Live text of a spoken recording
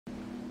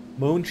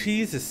Moon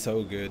cheese is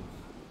so good.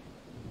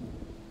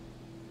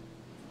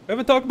 We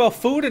haven't talked about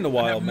food in a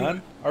while,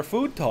 man. Our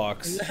food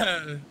talks.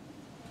 Yeah.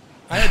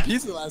 I had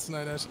pizza last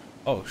night, actually.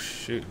 Oh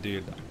shoot,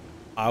 dude.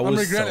 I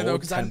was so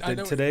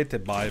tempted today to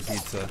buy a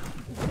pizza.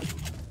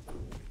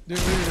 Dude,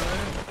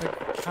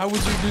 like, how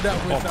would you do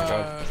that with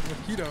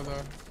keto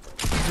though?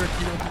 Is there a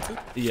keto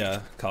pizza?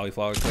 Yeah,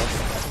 cauliflower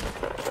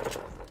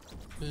crust.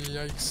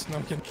 Yikes! No,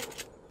 I'm kidding.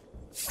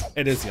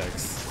 It is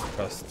yikes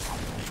crust.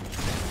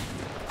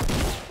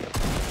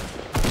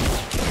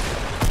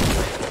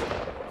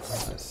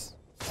 Nice.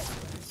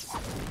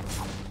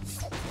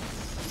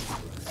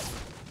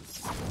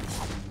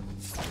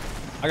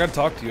 I gotta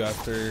talk to you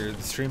after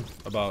the stream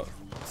about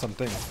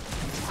something.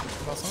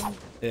 About something?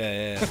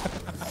 Yeah.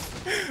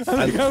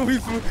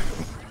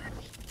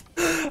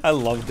 I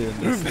love doing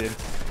this, dude.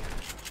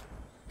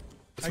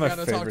 It's my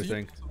favorite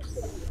thing.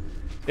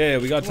 Yeah,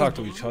 we gotta talk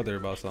to each other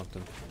about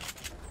something.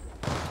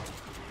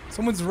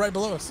 Someone's right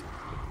below us.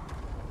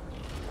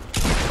 I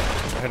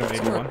hit him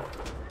 81.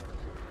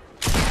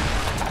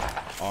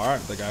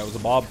 Alright, the guy was a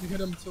bob. You hit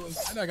him to his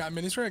head. I got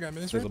mini spray.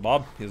 He's a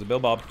bob. He's a Bill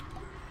Bob.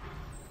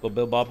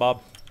 Little Bill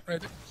Bob. Right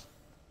there.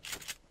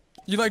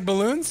 You like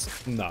balloons?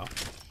 No.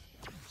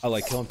 I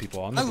like killing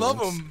people on the balloons. I love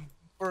them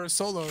for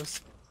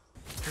solos.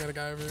 I got a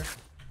guy over here.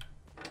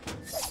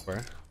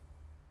 Where?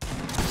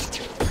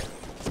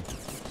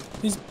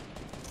 He's...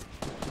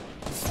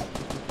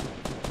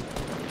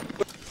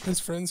 His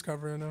friend's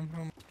covering him.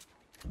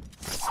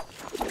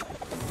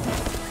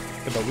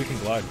 Yeah, but we can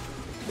glide.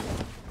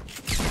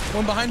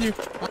 One behind you.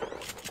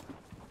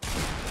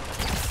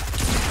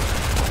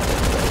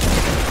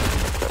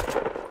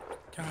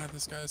 God,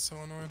 this guy is so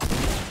annoying.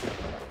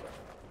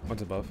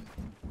 One's above.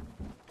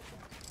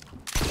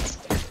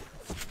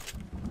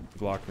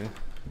 Block me.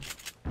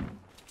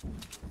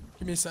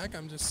 Give me a sec.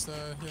 I'm just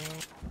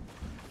healing.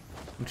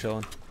 I'm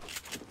chilling.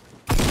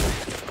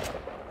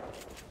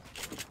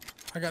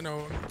 I got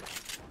no.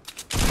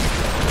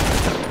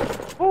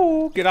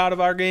 Oh, get out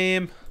of our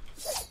game.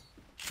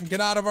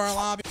 Get out of our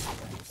lobby.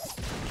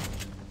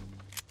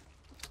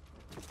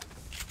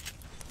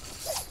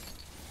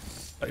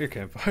 At your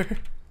campfire.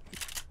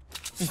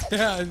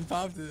 Yeah, I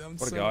popped it.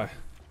 What a guy.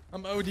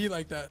 I'm OD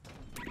like that.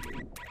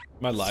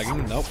 Am I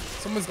lagging? Nope.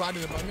 Someone's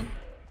gliding above me.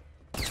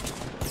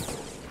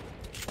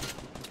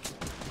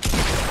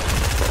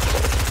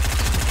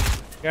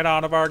 Get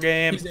out of our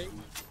game.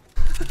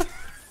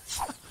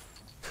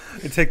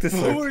 Take this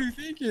slurp. What were you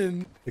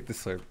thinking? Take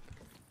this slurp.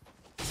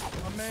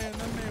 My man,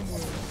 that man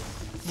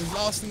was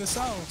lost in the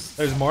sauce.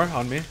 There's more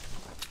on me.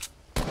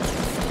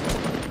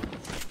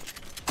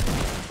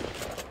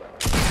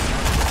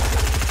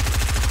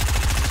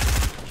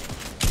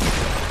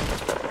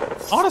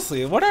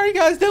 Honestly, what are you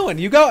guys doing?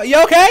 You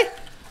okay?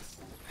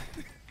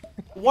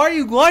 Why are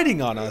you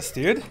gliding on us,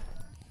 dude?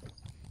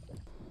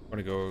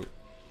 Wanna go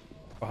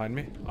behind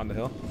me on the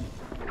hill?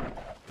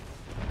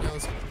 Yeah,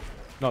 let's go.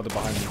 No, they're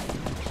behind me.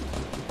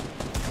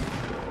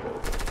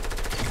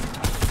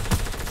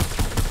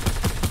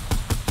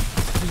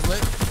 He's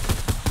lit.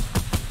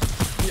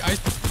 He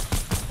iced.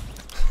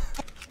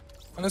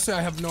 Honestly,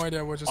 I have no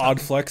idea what just happened.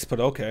 Odd flex, but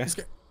okay.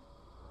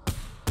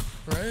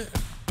 Right?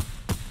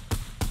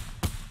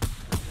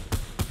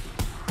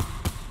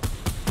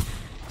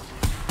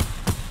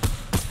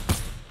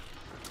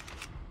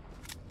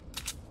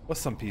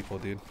 What's some people,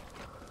 dude?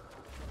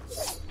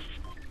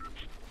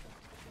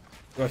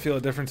 Do I feel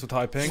a difference with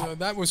high ping? You know,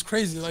 that was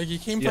crazy. Like, he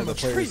came from the a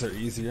tree. players are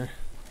easier.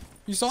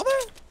 You saw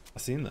that? I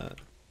seen that.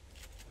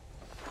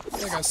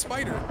 Like a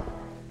spider.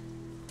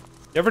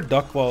 You ever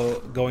duck while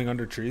going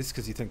under trees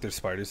because you think there's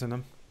spiders in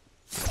them?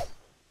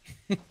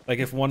 Like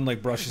if one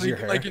like brushes your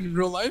hair. Like in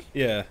real life?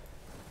 Yeah.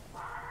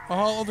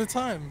 All the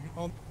time.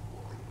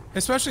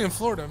 Especially in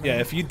Florida, man. Yeah,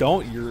 if you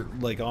don't, you're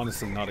like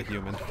honestly not a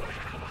human.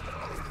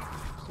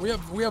 We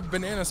have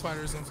banana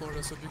spiders in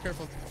Florida, so be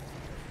careful.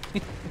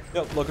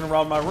 Yep, looking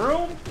around my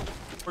room.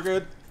 We're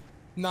good.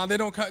 Nah, they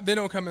don't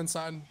come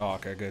inside. Oh,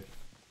 okay, good.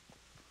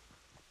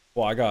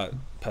 Well, I got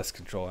pest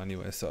control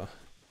anyway, so.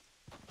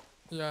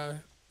 Yeah,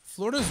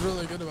 Florida's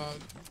really good about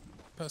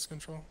pest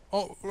control.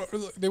 Oh,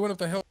 they went up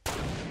the hill.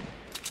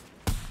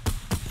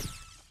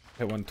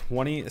 Hit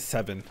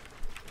 127.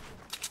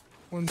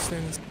 One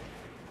standing.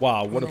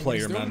 Wow, what a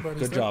player, man.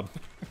 Good job.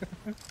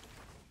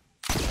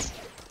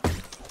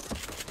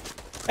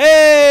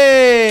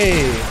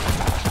 Hey!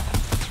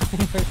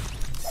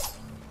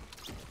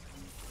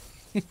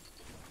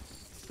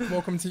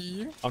 Welcome to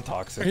EU. I'm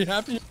toxic. Are you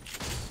happy?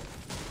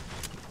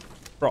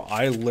 Bro,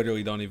 I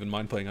literally don't even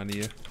mind playing on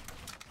EU.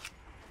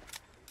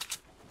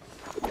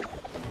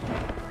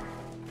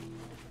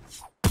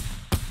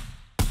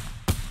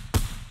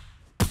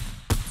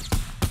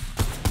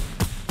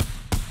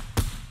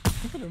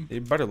 Look at him.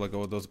 You better let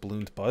go of those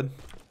balloons, bud.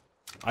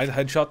 I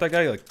headshot that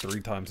guy like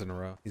 3 times in a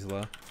row. He's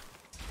low.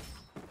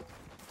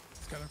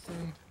 He's got a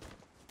friend.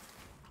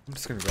 I'm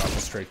just gonna grapple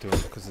straight to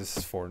him because this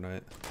is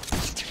Fortnite.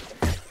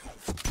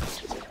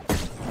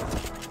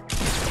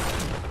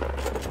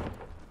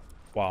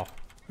 Wow.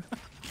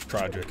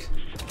 Tragic.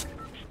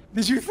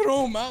 Did you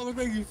throw him out? Looked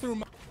like you threw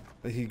him out.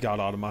 He got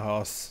out of my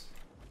house.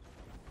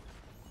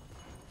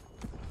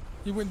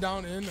 He went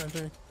down in, I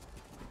think.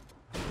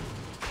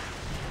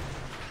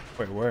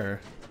 Wait, where?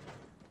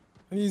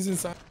 And he's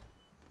inside.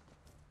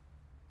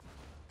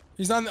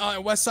 He's on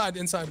the west side,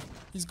 inside.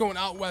 He's going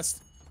out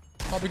west.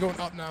 Probably going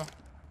up now.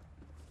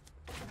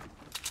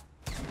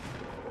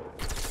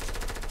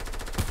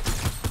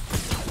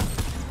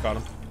 Got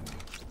him.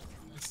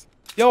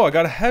 Yo, I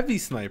got a heavy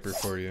sniper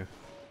for you.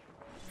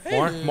 Hey.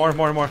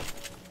 More.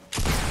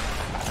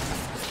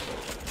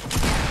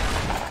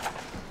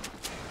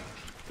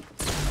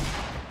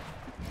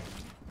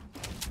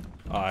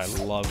 I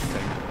love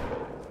thing.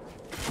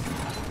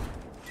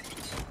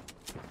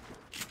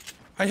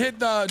 I hit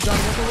the John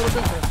Wick a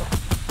little bit.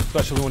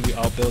 Especially when you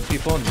outbuild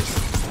people and just...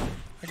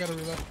 I gotta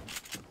reload.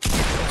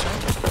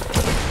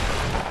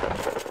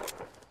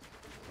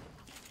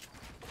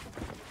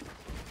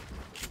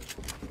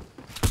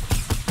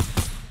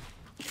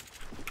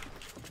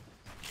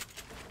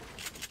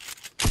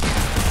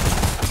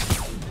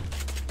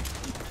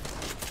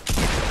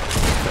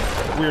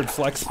 Weird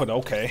flex, but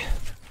okay.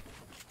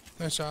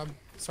 Nice job.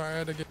 Sorry, I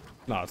had to get...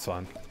 No, it's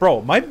fine.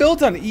 Bro, my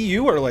builds on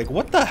EU are like,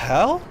 what the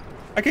hell?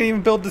 I can't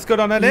even build this good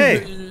on NA.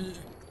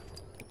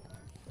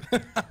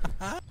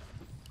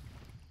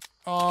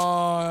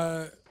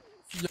 Yeah.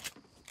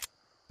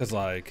 It's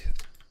like...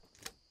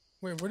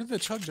 Wait, where did the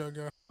chug jug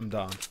go? I'm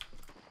down.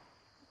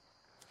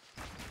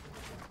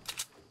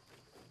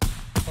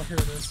 Oh, here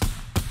it is.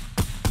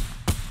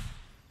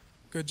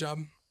 Good job.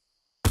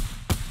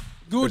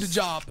 Good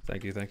job.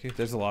 Thank you.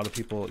 There's a lot of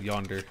people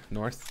yonder,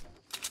 north.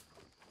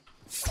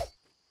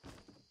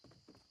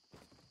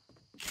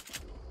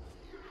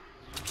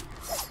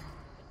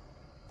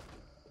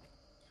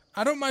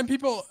 I don't mind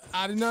people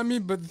adding on me,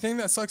 but the thing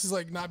that sucks is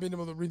like not being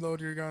able to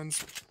reload your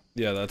guns.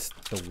 Yeah, that's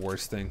the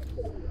worst thing.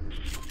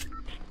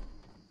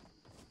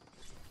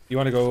 You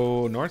want to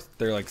go north?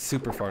 They're like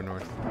super far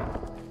north.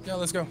 Yeah,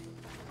 let's go.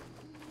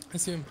 I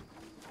see him.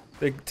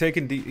 They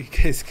taking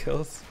DK's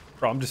kills.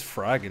 Bro, I'm just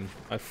fragging.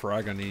 I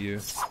frag on EU.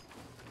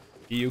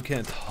 EU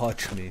can't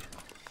touch me.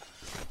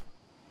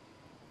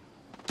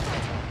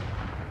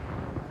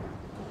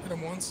 Hit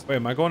him once. Wait,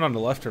 am I going on the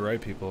left or right,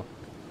 people?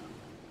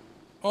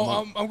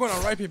 Oh, I'm going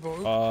on right, people.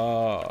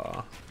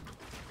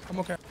 I'm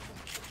okay.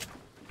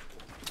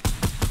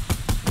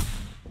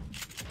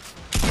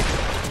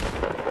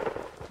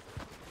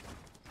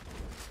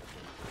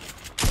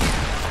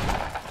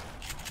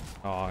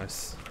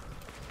 Nice.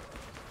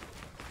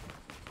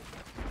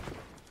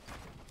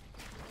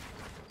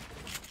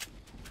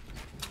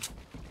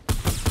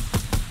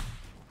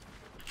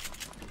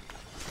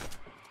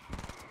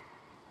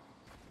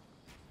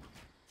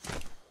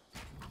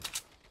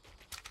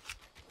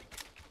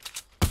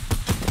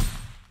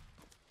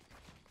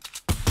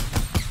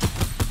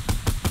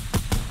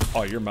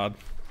 Oh, you're mad.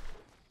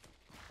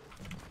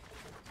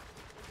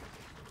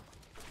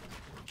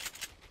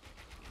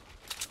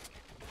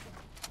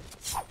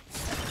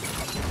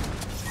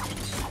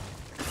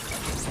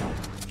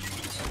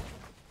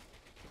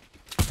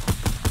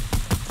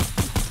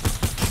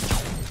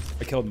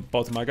 I killed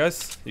both of my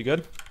guys. You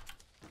good?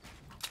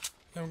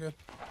 Yeah, I'm good.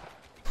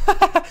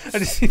 I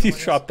just seen you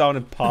drop down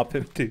and pop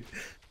him, dude.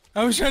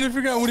 I was trying to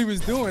figure out what he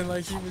was doing,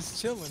 like he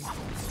was chilling.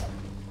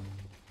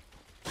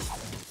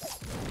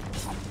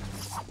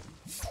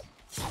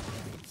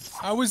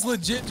 I was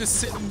legit just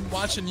sitting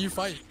watching you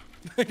fight.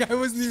 Like I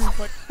wasn't even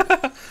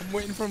fighting. I'm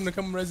waiting for him to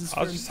come res his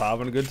friend. I was just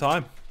having a good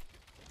time.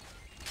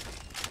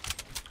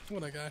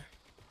 What a guy.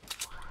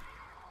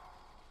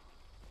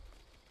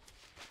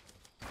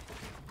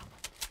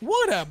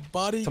 What a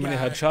buddy. So many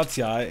guy. headshots?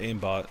 Yeah, I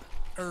aimbot.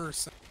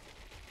 Ursa.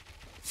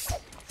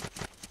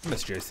 I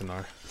miss Jason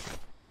R.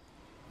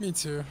 Me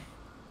too.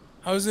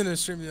 I was in a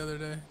stream the other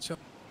day. Chill.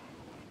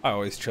 I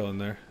always chill in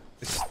there.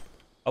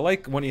 I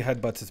like when he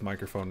headbutts his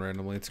microphone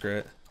randomly. It's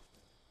great.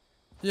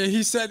 Yeah,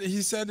 he said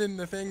in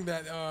the thing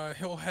that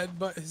he'll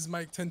headbutt his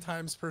mic 10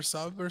 times per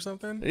sub or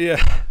something.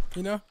 Yeah.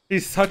 You know?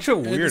 He's such a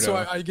weirdo. And so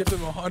I give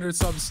him 100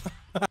 subs.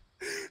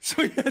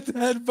 So he had to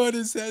headbutt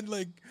his head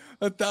like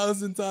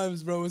 1,000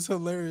 times, bro. It was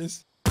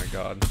hilarious. Oh my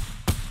god.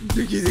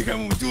 You think I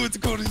won't do it,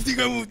 Dakota? You think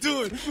I won't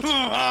do it?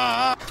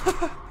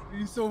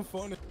 He's so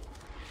funny.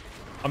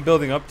 I'm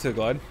building up to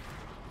glide.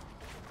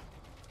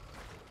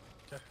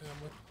 Okay, yeah,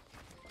 I'm with.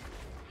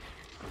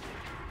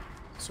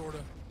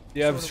 Sorta.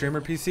 You have a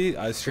streamer PC?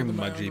 I stream with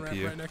my GPU.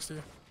 GPU. Right next to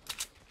you.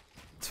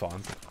 It's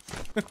fun.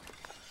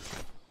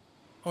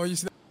 Oh, you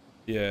see that?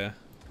 Yeah.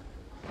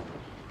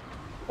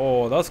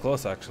 Oh, that was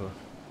close actually.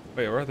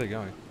 Wait, where are they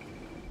going?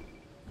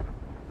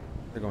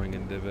 They're going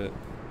in divot.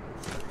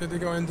 Did they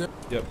go in dip?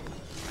 Yep.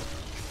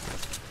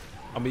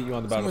 I'll meet you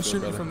on the Someone battlefield,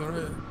 shoot me brother. from the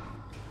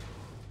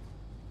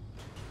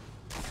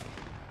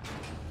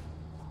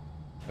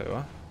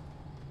right.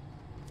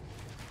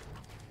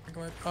 Wait,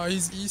 what? Oh,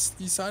 he's east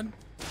side.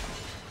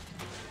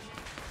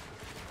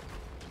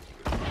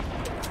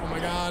 Oh my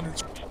god.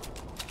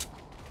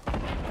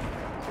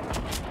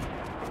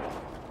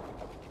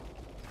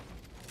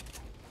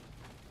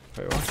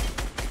 Wait, what?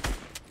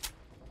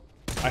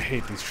 I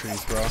hate these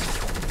trees, bro.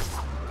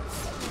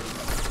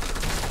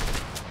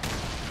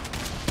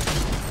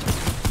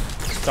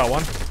 Got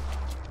one.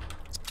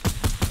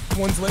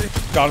 One's late.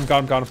 Got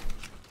him.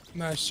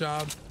 Nice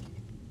job.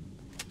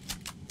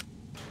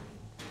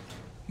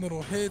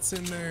 Little hits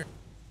in there.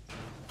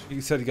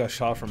 You said you got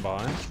shot from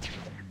behind?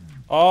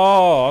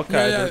 Oh,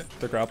 okay. Yeah.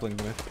 They're grappling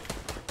to me.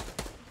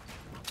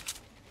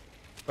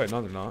 Wait,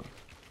 no, they're not.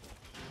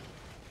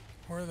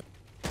 Where are they?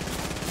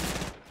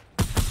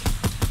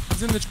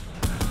 He's in the...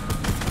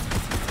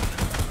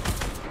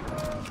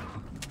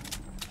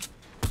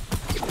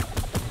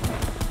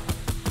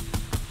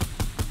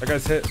 That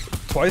guy's hit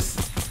twice.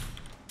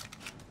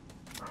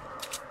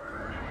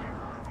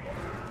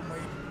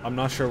 Wait. I'm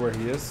not sure where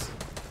he is.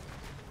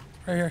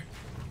 Right here.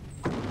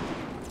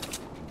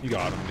 You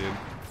got him, dude.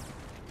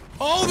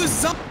 Oh, the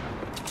zombie!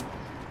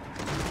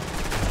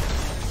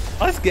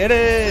 Let's get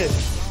it!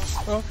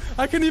 Bro,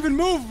 I can't even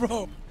move,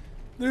 bro.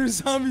 There's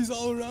zombies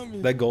all around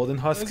me. That golden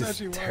husk That's is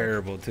actually wild.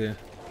 terrible, too.